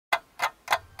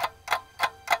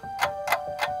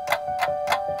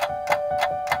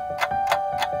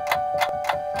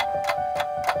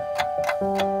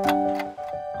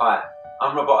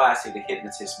Batty, the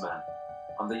Hypnotist Man.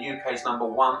 I'm the UK's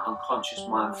 #1 unconscious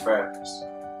mind therapist.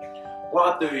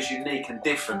 What I do is unique and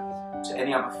different to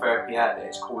any other therapy out there.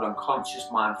 It's called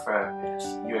Unconscious Mind Therapy, it's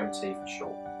UMT for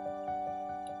short.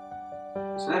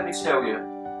 So let me tell you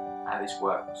how this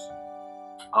works.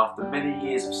 After many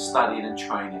years of studying and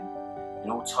training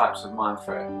in all types of mind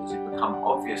therapies, it became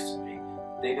obvious to me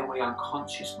dealing with the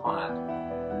unconscious mind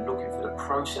and looking for the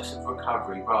process of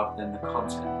recovery rather than the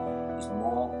content is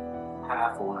more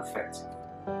powerful and effective.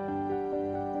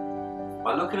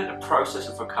 By looking at the process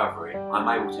of recovery, I'm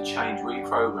able to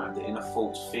reprogram the inner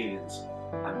thoughts, feelings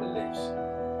and beliefs.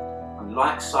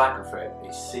 Unlike psychotherapy,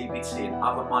 CBT and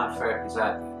other mind therapies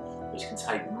out there, which can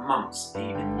take months,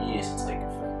 even years to take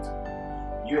effect,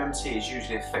 UMT is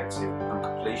usually effective on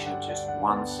completion of just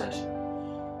one session.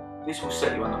 This will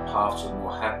set you on the path to a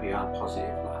more happier and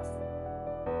positive life.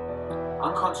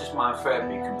 Unconscious mind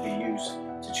therapy can be used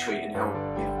to treat and help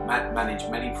manage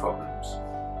many problems.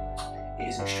 It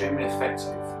is extremely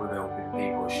effective with helping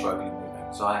people who are struggling with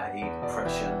anxiety,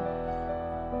 depression,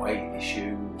 weight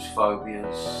issues,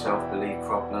 phobias, self-belief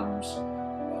problems,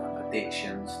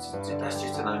 addictions, that's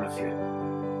just to name a few.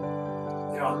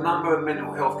 There are a number of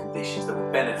mental health conditions that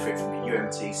will benefit from a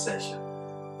UMT session.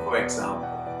 For example,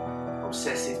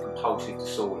 obsessive compulsive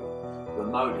disorder, you'll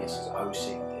know this as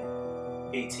OCD,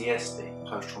 PTSD,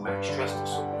 post-traumatic stress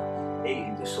disorder,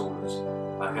 eating disorders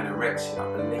like anorexia,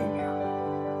 bulimia,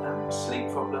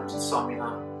 sleep problems,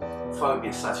 insomnia,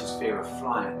 phobias such as fear of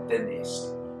flying,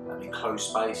 dentists, in closed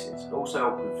spaces. It also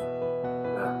help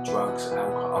with drugs,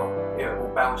 alcohol,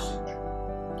 irritable bowel syndrome.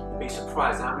 You'd be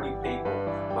surprised how many people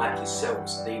like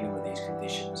yourselves dealing with these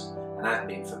conditions and have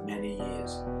been for many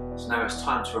years. So now it's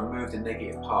time to remove the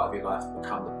negative part of your life and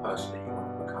become the person that you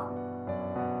want to become.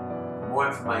 For more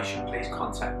information, please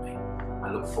contact me.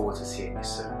 I look forward to seeing you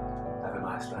soon. Have a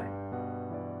nice day.